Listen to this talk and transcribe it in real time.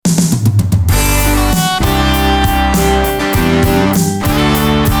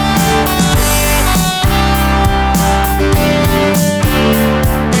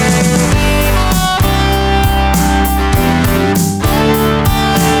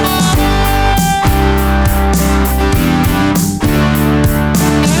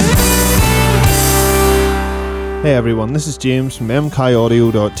everyone, this is James from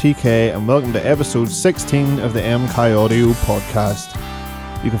mkaudio.tk and welcome to episode 16 of the MK Audio podcast.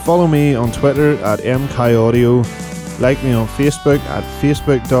 You can follow me on Twitter at mkaudio, like me on Facebook at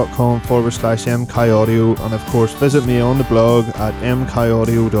facebook.com/mkaudio, and of course visit me on the blog at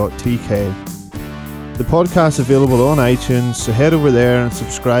mkaudio.tk. The podcast is available on iTunes, so head over there and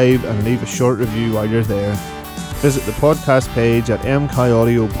subscribe and leave a short review while you're there. Visit the podcast page at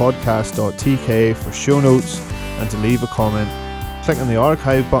mkaudiopodcast.tk for show notes and to leave a comment. Click on the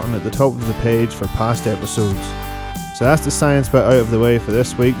archive button at the top of the page for past episodes. So that's the science bit out of the way for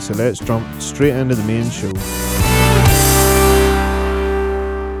this week, so let's jump straight into the main show.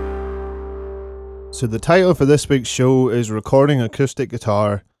 So the title for this week's show is Recording Acoustic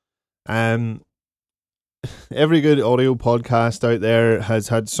Guitar. Every good audio podcast out there has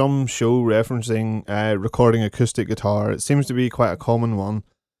had some show referencing recording acoustic guitar. It seems to be quite a common one,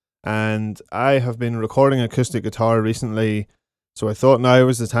 and I have been recording acoustic guitar recently, so I thought now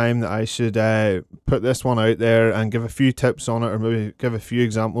was the time that I should put this one out there and give a few tips on it, or maybe give a few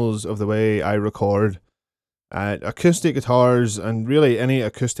examples of the way I record. Acoustic guitars, and really any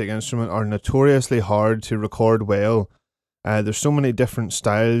acoustic instrument, are notoriously hard to record well. There's so many different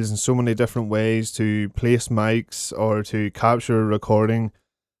styles and so many different ways to place mics or to capture a recording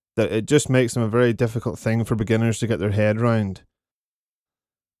that it just makes them a very difficult thing for beginners to get their head around.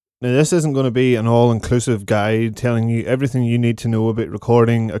 Now, this isn't going to be an all-inclusive guide telling you everything you need to know about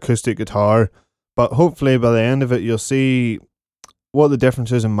recording acoustic guitar, but hopefully by the end of it you'll see what the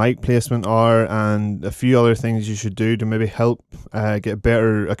differences in mic placement are and a few other things you should do to maybe help get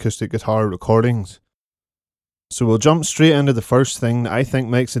better acoustic guitar recordings. So we'll jump straight into the first thing that I think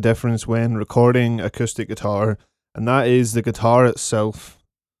makes a difference when recording acoustic guitar, and that is the guitar itself.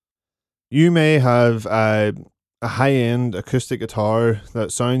 You may have a high-end acoustic guitar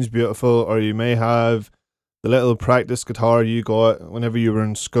that sounds beautiful, or you may have the little practice guitar you got whenever you were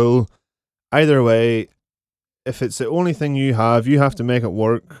in school. Either way, if it's the only thing you have to make it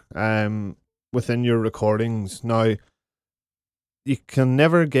work within your recordings. Now, you can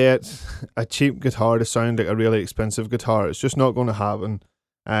never get a cheap guitar to sound like a really expensive guitar. It's just not going to happen.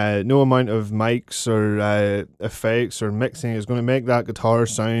 No amount of mics or effects or mixing is going to make that guitar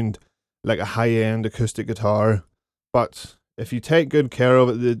sound like a high-end acoustic guitar. But if you take good care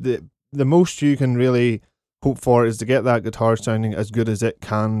of it, the most you can really hope for is to get that guitar sounding as good as it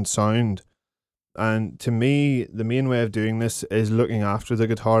can sound. And to me, the main way of doing this is looking after the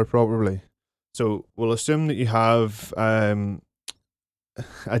guitar properly. So we'll assume that you have a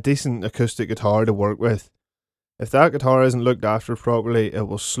decent acoustic guitar to work with. If that guitar isn't looked after properly, it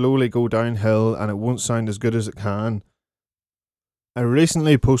will slowly go downhill and it won't sound as good as it can. I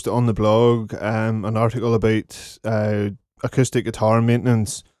recently posted on the blog an article about acoustic guitar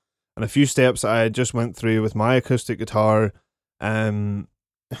maintenance and a few steps I just went through with my acoustic guitar.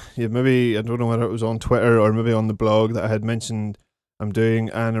 Maybe, I don't know whether it was on Twitter or maybe on the blog, that I had mentioned I'm doing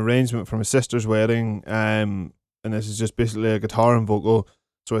an arrangement for my sister's wedding, and this is just basically a guitar and vocal.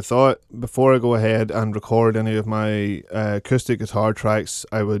 So I thought before I go ahead and record any of my acoustic guitar tracks,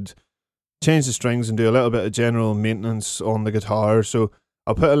 I would change the strings and do a little bit of general maintenance on the guitar. So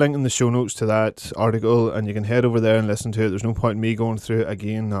I'll put a link in the show notes to that article and you can head over there and listen to it. There's no point in me going through it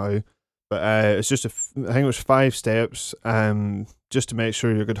again now. But it's just, I think it was 5 steps just to make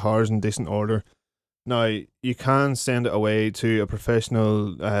sure your guitar is in decent order. Now, you can send it away to a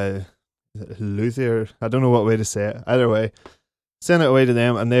professional luthier. I don't know what way to say it. Either way, send it away to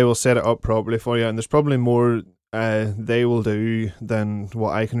them and they will set it up properly for you. And there's probably more they will do than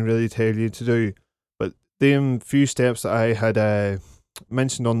what I can really tell you to do. But them few steps that I had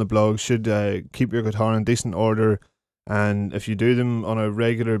mentioned on the blog should keep your guitar in decent order. And if you do them on a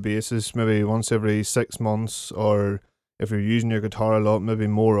regular basis, maybe once every 6 months, or if you're using your guitar a lot, maybe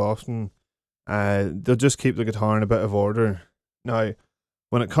more often, they'll just keep the guitar in a bit of order. Now,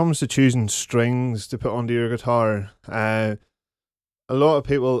 when it comes to choosing strings to put onto your guitar, a lot of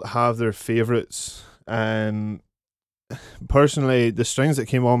people have their favourites. Personally, the strings that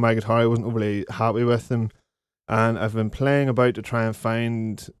came on my guitar, I wasn't overly happy with them, and I've been playing about to try and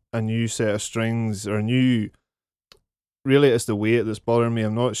find a new set of strings, or a new... Really, it's the weight that's bothering me.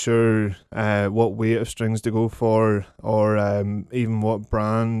 I'm not sure what weight of strings to go for, or even what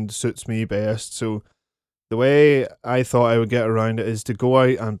brand suits me best. So the way I thought I would get around it is to go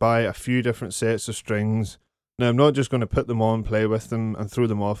out and buy a few different sets of strings. Now, I'm not just going to put them on, play with them, and throw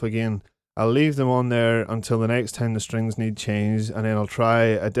them off again. I'll leave them on there until the next time the strings need changed, and then I'll try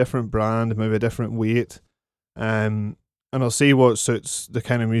a different brand, maybe a different weight, and I'll see what suits the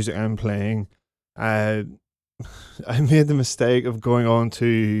kind of music I'm playing. I made the mistake of going on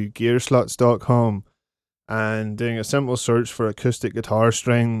to gearsluts.com and doing a simple search for acoustic guitar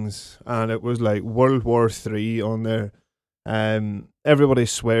strings, and it was like World War III on there. Everybody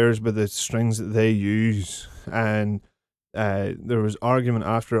swears by the strings that they use, and there was argument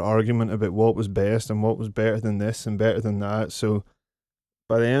after argument about what was best and what was better than this and better than that. So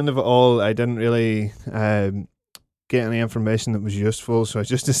by the end of it all, I didn't really get any information that was useful. So I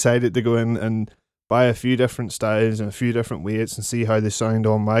just decided to go in and buy a few different styles and a few different weights and see how they sound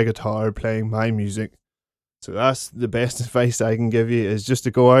on my guitar playing my music. So that's the best advice I can give you, is just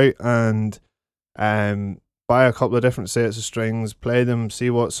to go out and buy a couple of different sets of strings, play them,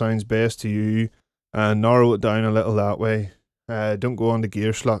 see what sounds best to you, and narrow it down a little that way. Don't go on to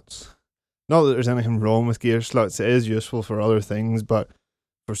gear sluts. Not that there's anything wrong with gear sluts, it is useful for other things, but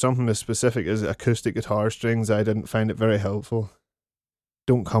for something as specific as acoustic guitar strings, I didn't find it very helpful.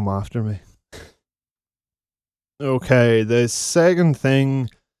 Don't come after me. Okay, the second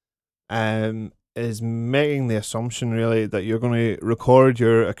thing is making the assumption really that you're going to record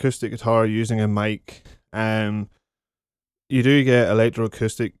your acoustic guitar using a mic. You do get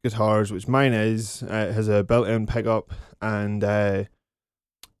electroacoustic guitars, which mine is. It has a built-in pickup, and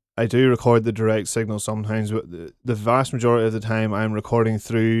I do record the direct signal sometimes, but the vast majority of the time I'm recording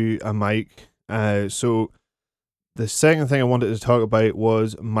through a mic. So the second thing I wanted to talk about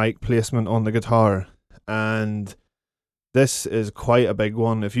was mic placement on the guitar, and this is quite a big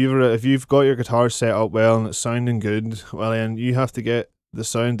one. If you've got your guitar set up well and it's sounding good, well then you have to get the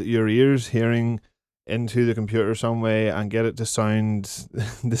sound that your ears hearing into the computer some way and get it to sound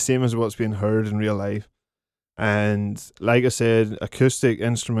the same as what's being heard in real life. And like I said, acoustic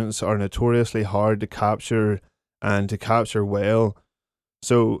instruments are notoriously hard to capture and to capture well.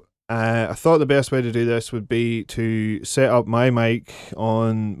 So I thought the best way to do this would be to set up my mic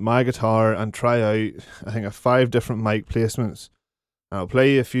on my guitar and try out, I think, 5 different mic placements. I'll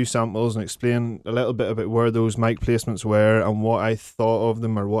play you a few samples and explain a little bit about where those mic placements were and what I thought of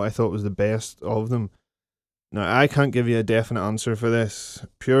them, or what I thought was the best of them. Now, I can't give you a definite answer for this,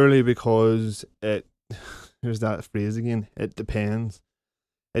 purely because here's that phrase again, it depends.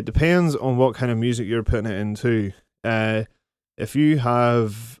 It depends on what kind of music you're putting it into. If you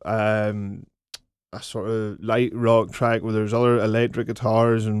have a sort of light rock track where there's other electric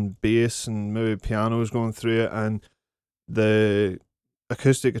guitars and bass and maybe pianos going through it, and the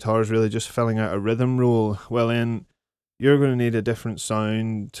acoustic guitar is really just filling out a rhythm role, well then you're going to need a different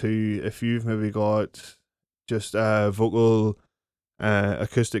sound to if you've maybe got just a vocal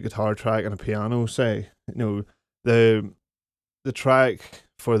acoustic guitar track and a piano, say. The track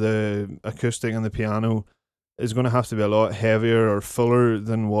for the acoustic and the piano is going to have to be a lot heavier or fuller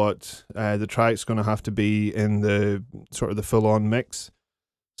than what the track's going to have to be in the sort of the full-on mix.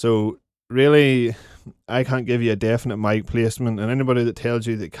 So really, I can't give you a definite mic placement, and anybody that tells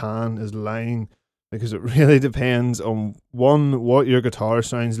you that can is lying, because it really depends on 1, what your guitar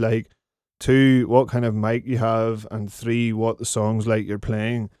sounds like, 2, what kind of mic you have, and 3, what the song's like you're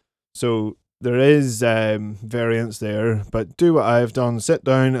playing. So there is variance there, but do what I've done. Sit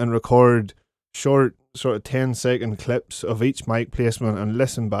down and record short, sort of 10-second clips of each mic placement and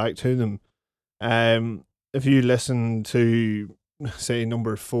listen back to them. If you listen to, say,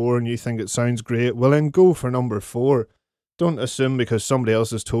 number 4 and you think it sounds great, well then go for number 4. Don't assume because somebody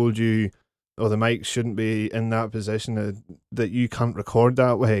else has told you, oh, the mic shouldn't be in that position, that you can't record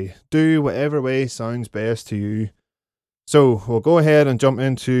that way. Do whatever way sounds best to you. So we'll go ahead and jump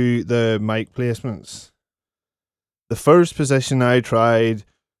into the mic placements. The first position I tried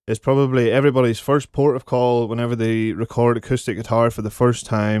is probably everybody's first port of call whenever they record acoustic guitar for the first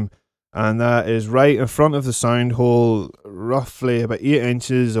time, and that is right in front of the sound hole, roughly about 8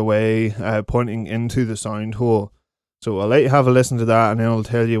 inches away, pointing into the sound hole. So I'll let you have a listen to that, and then I'll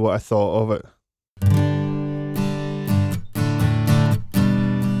tell you what I thought of it.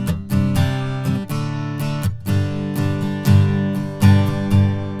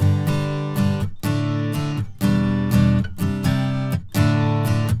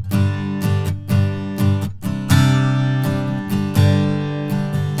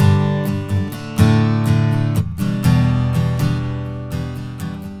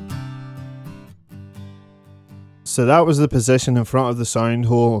 So that was the position in front of the sound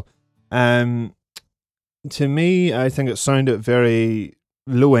hole. To me, I think it sounded very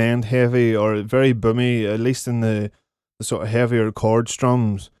low end heavy, or very boomy, at least in the sort of heavier chord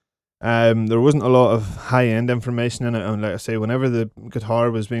strums. There wasn't a lot of high end information in it, and like I say, whenever the guitar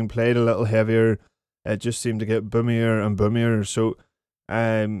was being played a little heavier, it just seemed to get boomier and boomier. So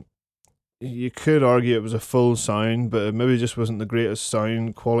you could argue it was a full sound, but it maybe just wasn't the greatest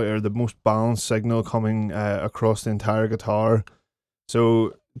sound quality or the most balanced signal coming across the entire guitar.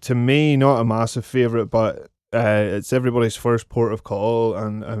 So to me, not a massive favourite, but it's everybody's first port of call,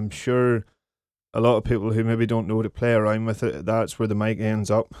 and I'm sure a lot of people who maybe don't know to play around with it, that's where the mic ends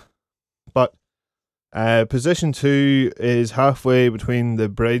up. But position 2 is halfway between the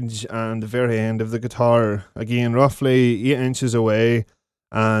bridge and the very end of the guitar. Again, roughly 8 inches away,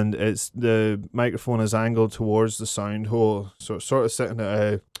 and the microphone is angled towards the sound hole, so it's sort of sitting at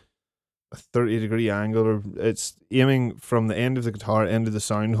a 30-degree angle, or it's aiming from the end of the guitar into the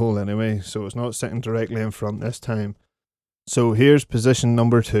sound hole anyway, so it's not sitting directly in front this time. So here's position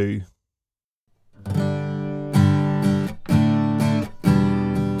number 2.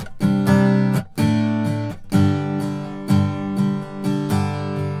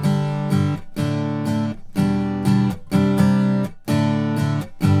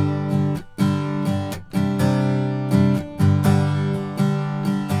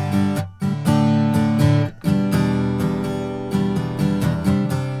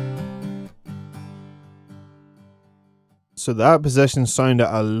 So that position sounded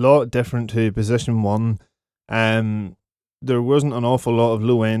a lot different to position 1. There wasn't an awful lot of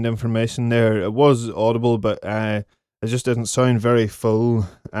low end information there. It was audible, but it just didn't sound very full,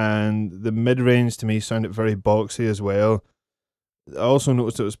 and the mid range to me sounded very boxy as well. I also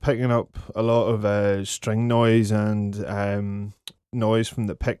noticed it was picking up a lot of string noise and noise from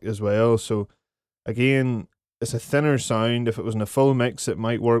the pick as well. So again, it's a thinner sound. If it was in a full mix, it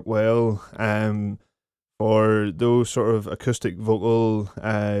might work well. For those sort of acoustic vocal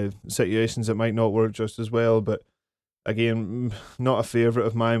situations, it might not work just as well. But again, not a favourite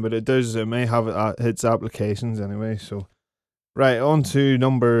of mine, but it may have its applications anyway. So right, on to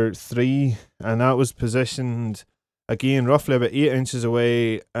number 3, and that was positioned again roughly about 8 inches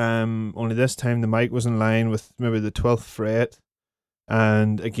away. Only this time the mic was in line with maybe the 12th fret,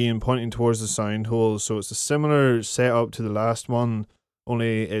 and again pointing towards the sound hole. So it's a similar setup to the last one,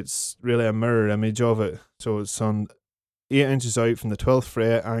 only it's really a mirror image of it. So it's on 8 inches out from the 12th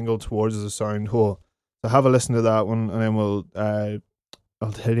fret, angled towards the sound hole. So have a listen to that one, and then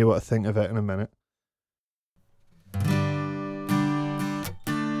I'll tell you what I think of it in a minute.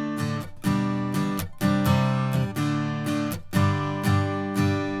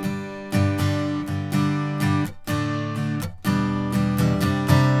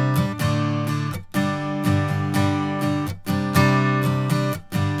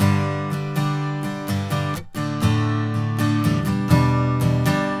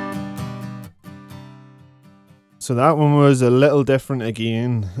 So that one was a little different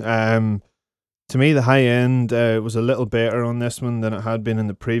again. To me, the high end was a little better on this one than it had been in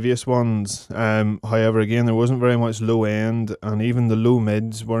the previous ones. However, again, there wasn't very much low end, and even the low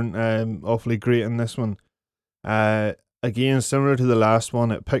mids weren't awfully great in this one. Again, similar to the last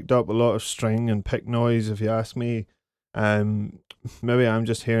one, it picked up a lot of string and pick noise, if you ask me. Maybe I'm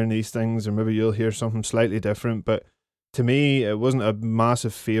just hearing these things, or maybe you'll hear something slightly different, but to me, it wasn't a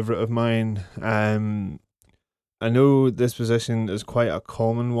massive favourite of mine. I know this position is quite a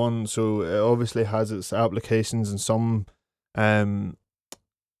common one, so it obviously has its applications in some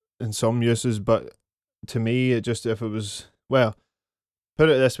uses, but to me, it just, if it was, well, put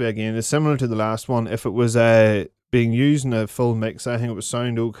it this way again, it's similar to the last one. If it was being used in a full mix, I think it would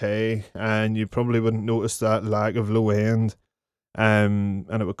sound okay, and you probably wouldn't notice that lack of low end, and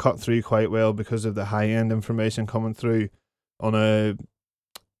it would cut through quite well because of the high end information coming through. On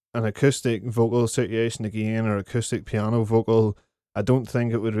an acoustic vocal situation again, or acoustic piano vocal, I don't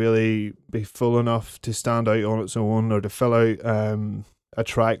think it would really be full enough to stand out on its own, or to fill out a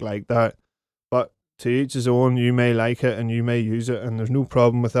track like that. But to each his own. You may like it and you may use it, and there's no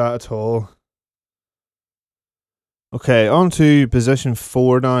problem with that at all. Okay, on to position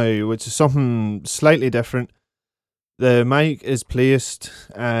 4 now, which is something slightly different. The mic is placed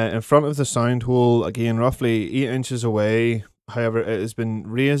in front of the sound hole, again roughly 8 inches away. However, it has been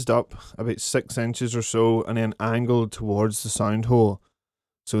raised up about 6 inches or so, and then angled towards the sound hole.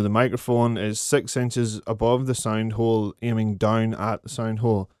 So the microphone is 6 inches above the sound hole, aiming down at the sound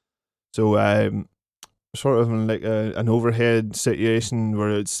hole. So sort of like an overhead situation where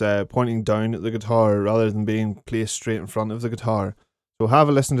it's pointing down at the guitar rather than being placed straight in front of the guitar. So have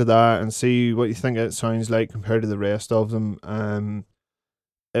a listen to that and see what you think it sounds like compared to the rest of them.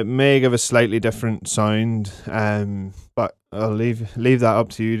 It may give a slightly different sound, but I'll leave that up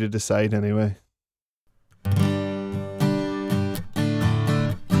to you to decide anyway.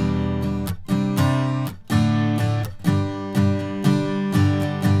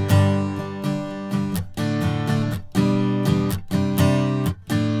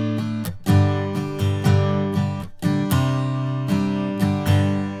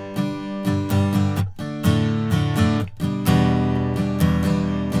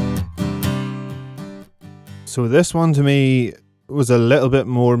 So this one to me was a little bit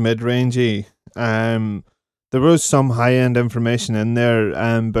more mid-rangey. There was some high-end information in there,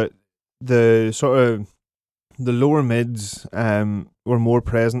 but the sort of the lower mids were more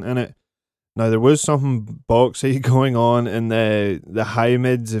present in it. Now there was something boxy going on in the high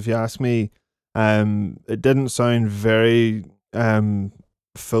mids, if you ask me. It didn't sound very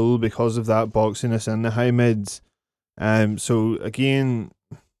full because of that boxiness in the high mids. So again,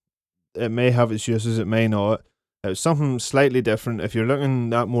 it may have its uses, it may not. It's something slightly different. If you're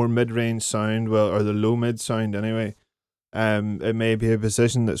looking at more mid-range sound, well, or the low mid sound anyway, it may be a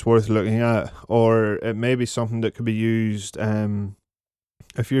position that's worth looking at, or it may be something that could be used.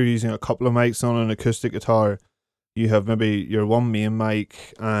 If you're using a couple of mics on an acoustic guitar, you have maybe your one main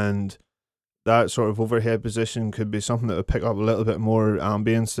mic, and that sort of overhead position could be something that would pick up a little bit more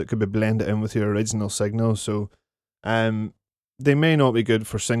ambience that could be blended in with your original signal. So, they may not be good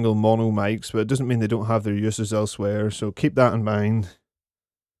for single mono mics, but it doesn't mean they don't have their uses elsewhere, so keep that in mind.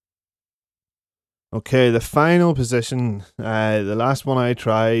 Okay, the final position, the last one I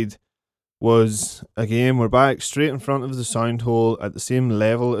tried was, again, we're back straight in front of the sound hole at the same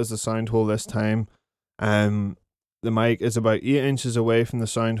level as the sound hole this time. The mic is about 8 inches away from the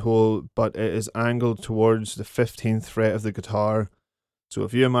sound hole, but it is angled towards the 15th fret of the guitar. So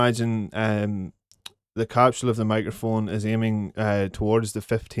if you imagine the capsule of the microphone is aiming towards the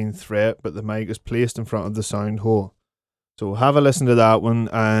 15th fret, but the mic is placed in front of the sound hole. So have a listen to that one,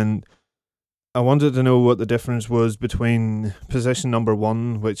 and I wanted to know what the difference was between position number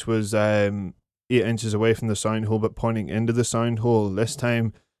 1, which was 8 inches away from the sound hole but pointing into the sound hole. This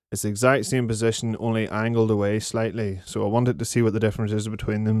time it's the exact same position, only angled away slightly. So I wanted to see what the difference is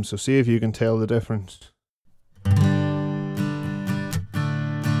between them, so see if you can tell the difference.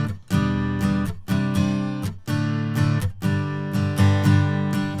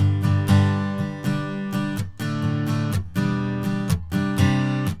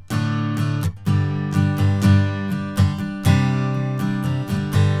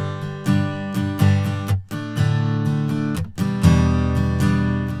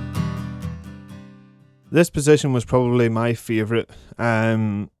 This position was probably my favourite.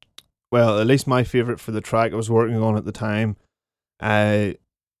 Well, at least my favourite for the track I was working on at the time. There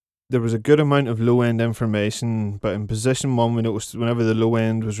was a good amount of low-end information, but in position 1 we noticed whenever the low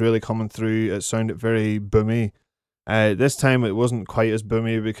end was really coming through, it sounded very boomy. This time it wasn't quite as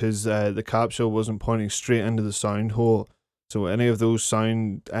boomy because the capsule wasn't pointing straight into the sound hole. So any of those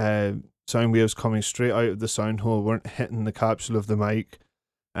sound waves coming straight out of the sound hole weren't hitting the capsule of the mic.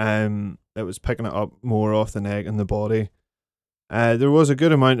 It was picking it up more off the neck and the body. There was a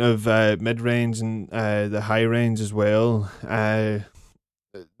good amount of mid-range and the high range as well. They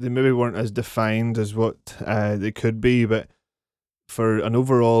maybe weren't as defined as what they could be, but for an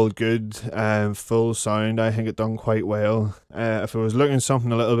overall good full sound, I think it done quite well. If I was looking at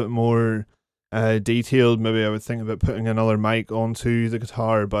something a little bit more detailed, maybe I would think about putting another mic onto the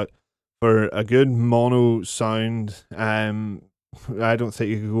guitar, but for a good mono sound, I don't think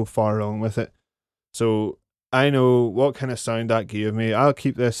you could go far wrong with it. So I know what kind of sound that gave me. I'll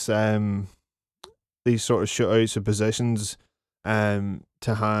keep this these sort of shootouts of positions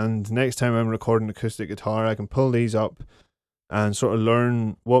to hand. Next time I'm recording acoustic guitar, I can pull these up and sort of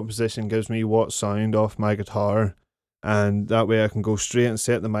learn what position gives me what sound off my guitar, and that way I can go straight and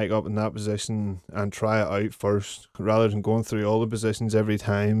set the mic up in that position and try it out first, rather than going through all the positions every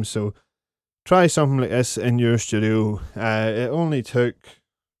time. So try something like this in your studio. It only took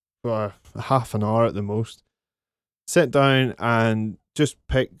half an hour at the most. Sit down and just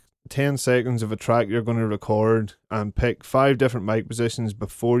pick 10 seconds of a track you're going to record, and pick 5 different mic positions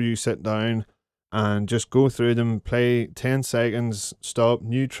before you sit down, and just go through them, play 10 seconds, stop,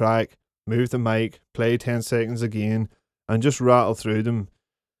 new track, move the mic, play 10 seconds again, and just rattle through them.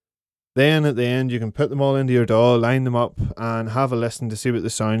 Then at the end you can put them all into your DAW, line them up, and have a listen to see what they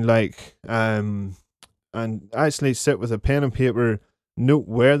sound like. And actually sit with a pen and paper, note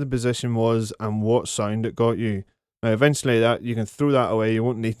where the position was and what sound it got you. Now eventually that you can throw that away. You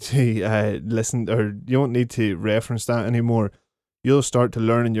won't need to listen, or you won't need to reference that anymore. You'll start to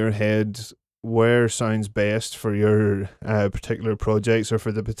learn in your head where sounds best for your particular projects, or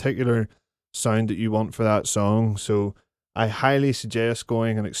for the particular sound that you want for that song. So I highly suggest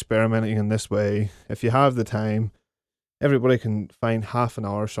going and experimenting in this way. If you have the time, everybody can find half an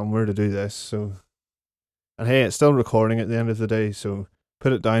hour somewhere to do this. So, and hey, it's still recording at the end of the day, so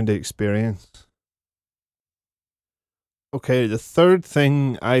put it down to experience. Okay, the third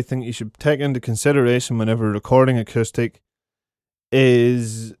thing I think you should take into consideration whenever recording acoustic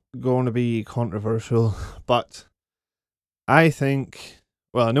is going to be controversial, but I think,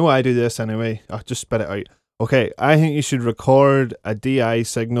 well, I know I do this anyway. I'll just spit it out. Okay, I think you should record a DI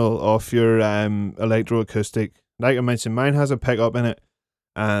signal off your electroacoustic. Like I mentioned, mine has a pickup in it,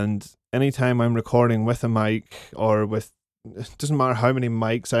 and anytime I'm recording with a mic or with, it doesn't matter how many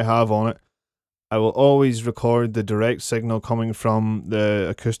mics I have on it, I will always record the direct signal coming from the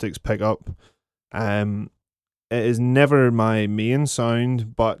acoustics pickup. It is never my main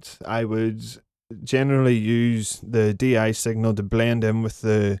sound, but I would generally use the DI signal to blend in with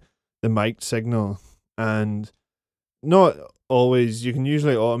the mic signal, and not always. You can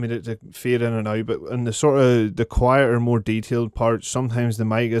usually automate it to fade in and out, but in the sort of the quieter, more detailed parts, sometimes the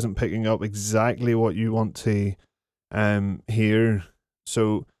mic isn't picking up exactly what you want to hear.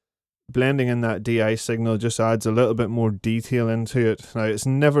 So blending in that DI signal just adds a little bit more detail into it. Now, it's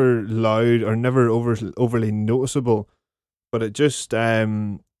never loud or never overly noticeable, but it just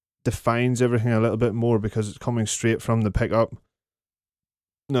defines everything a little bit more because it's coming straight from the pickup.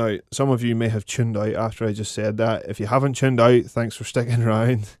 Now, some of you may have tuned out after I just said that. If you haven't tuned out, thanks for sticking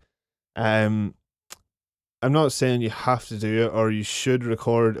around. I'm not saying you have to do it or you should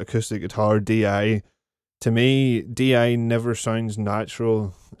record acoustic guitar DI. To me, DI never sounds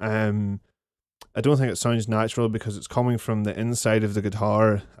natural. I don't think it sounds natural because it's coming from the inside of the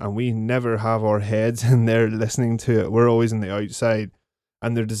guitar, and we never have our heads in there listening to it. We're always on the outside,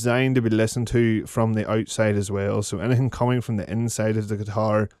 and they're designed to be listened to from the outside as well. So anything coming from the inside of the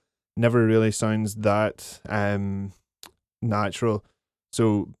guitar never really sounds that natural.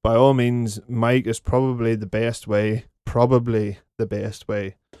 So by all means, mic is probably the best way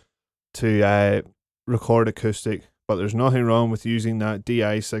to record acoustic, but there's nothing wrong with using that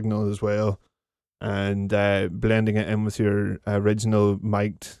DI signal as well and blending it in with your original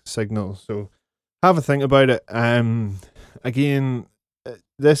mic'd signal. So have a think about it. Again,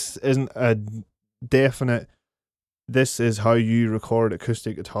 this isn't a definite, this is how you record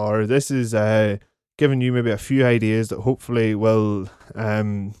acoustic guitar. This is giving you maybe a few ideas that hopefully will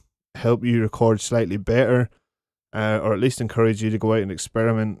help you record slightly better, or at least encourage you to go out and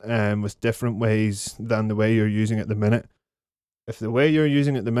experiment with different ways than the way you're using it at the minute. If the way you're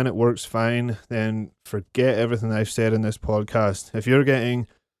using it at the minute works fine, then forget everything I've said in this podcast. If you're getting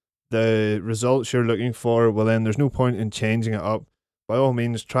the results you're looking for, well then there's no point in changing it up. By all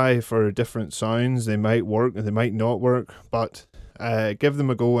means, try for different sounds. They might work, they might not work, but give them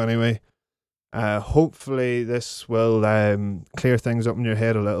a go anyway. Hopefully this will clear things up in your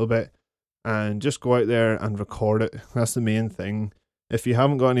head a little bit, and just go out there and record it. That's the main thing. If you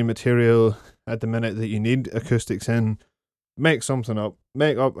haven't got any material at the minute that you need acoustics in, make something up.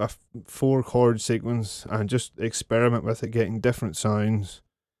 Make up a 4-chord sequence and just experiment with it, getting different sounds.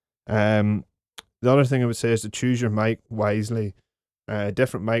 The other thing I would say is to choose your mic wisely.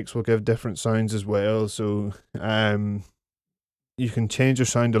 Different mics will give different sounds as well, so you can change your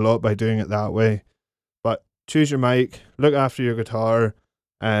sound a lot by doing it that way. But choose your mic, look after your guitar,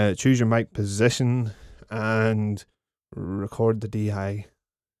 choose your mic position, and record the DI.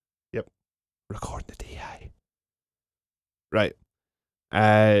 Yep, record the DI. Right.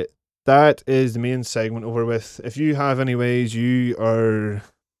 That is the main segment over with. If you have any ways you are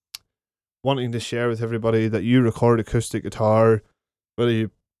wanting to share with everybody that you record acoustic guitar, whether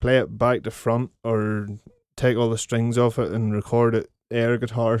you play it back to front or take all the strings off it and record it air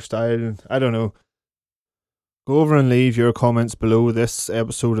guitar style, I don't know, go over and leave your comments below this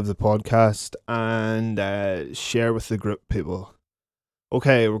episode of the podcast and share with the group, people.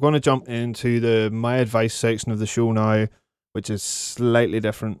 Okay, we're going to jump into the my advice section of the show now, which is slightly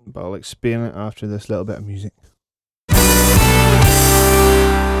different, but I'll explain it after this little bit of music.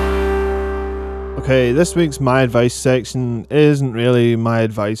 Okay, this week's my advice section isn't really my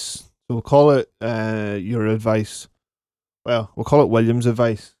advice, so we'll call it your advice. Well, we'll call it William's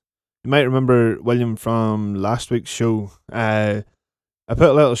advice. You might remember William from last week's show. I put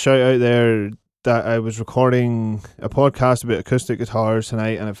a little shout out there that I was recording a podcast about acoustic guitars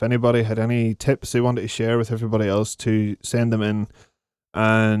tonight, and if anybody had any tips they wanted to share with everybody else, to send them in.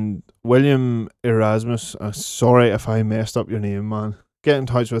 And William Erasmus, sorry if I messed up your name, man. Get in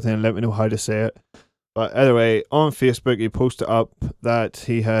touch with me and let me know how to say it. But anyway, on Facebook he posted up that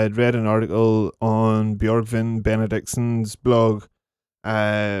he had read an article on Björgvin Benediktson's blog. But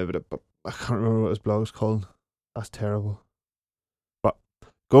I can't remember what his blog's called. That's terrible. But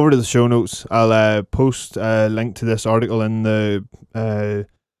go over to the show notes. I'll post a link to this article in the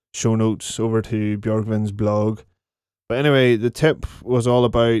show notes over to Björgvin's blog. But anyway, the tip was all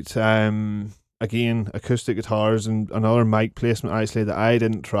about again, acoustic guitars and another mic placement actually that I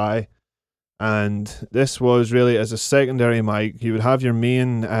didn't try. And this was really as a secondary mic. You would have your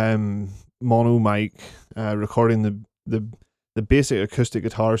main mono mic recording the basic acoustic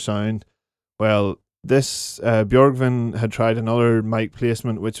guitar sound. Well, This Björgvin had tried another mic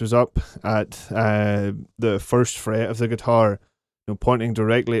placement, which was up at the first fret of the guitar, pointing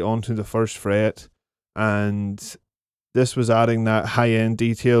directly onto the first fret, and this was adding that high-end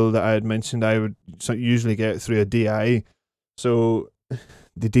detail that I had mentioned I would usually get through a DI. So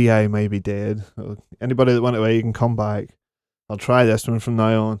the DI may be dead. Anybody that went away, you can come back. I'll try this one from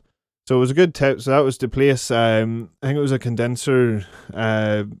now on. So it was a good tip. So that was to place, I think it was a condenser,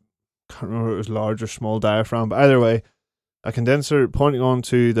 can't remember if it was large or small diaphragm, but either way, a condenser pointing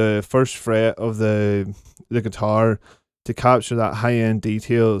onto the first fret of the guitar to capture that high-end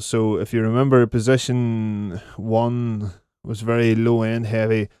detail. So if you remember, position 1 was very low-end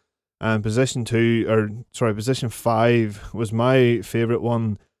heavy, and position 5 was my favourite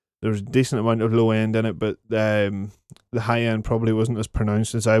one. There was a decent amount of low-end in it, but the high-end probably wasn't as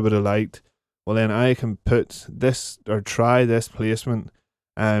pronounced as I would have liked. Well, then I can put this, or try this placement,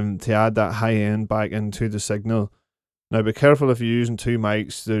 to add that high-end back into the signal. Now, be careful if you're using two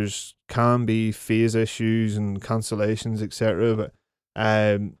mics. There's can be phase issues and cancellations, etc. But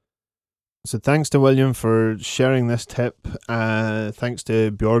so thanks to William for sharing this tip. Thanks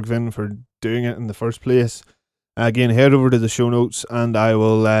to Björgvin for doing it in the first place. Again, head over to the show notes, and I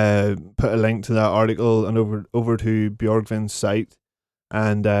will put a link to that article and over to Björgvin's site.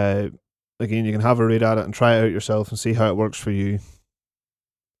 And again, you can have a read at it and try it out yourself and see how it works for you.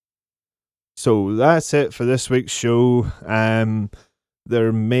 So that's it for this week's show.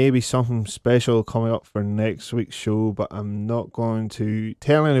 There may be something special coming up for next week's show, but I'm not going to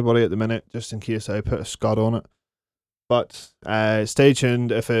tell anybody at the minute, just in case I put a Scud on it. But stay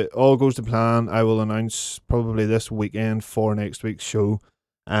tuned. If it all goes to plan, I will announce probably this weekend for next week's show.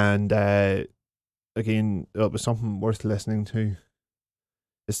 And again, it'll be something worth listening to.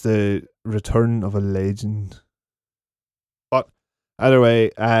 It's the return of a legend. But either way,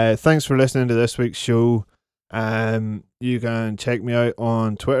 thanks for listening to this week's show. You can check me out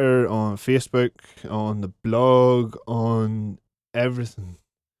on Twitter, on Facebook, on the blog, on everything.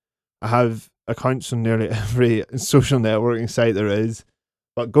 I have accounts on nearly every social networking site there is.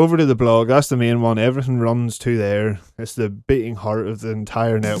 But go over to the blog, that's the main one. Everything runs to there. It's the beating heart of the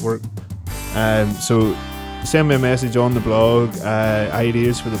entire network. So send me a message on the blog,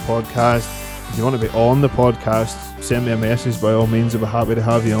 ideas for the podcast. If you want to be on the podcast, send me a message. By all means, I'll be happy to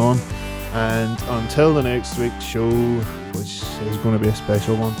have you on. And until the next week's show, which is going to be a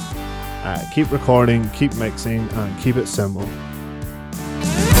special one, keep recording, keep mixing, and keep it simple.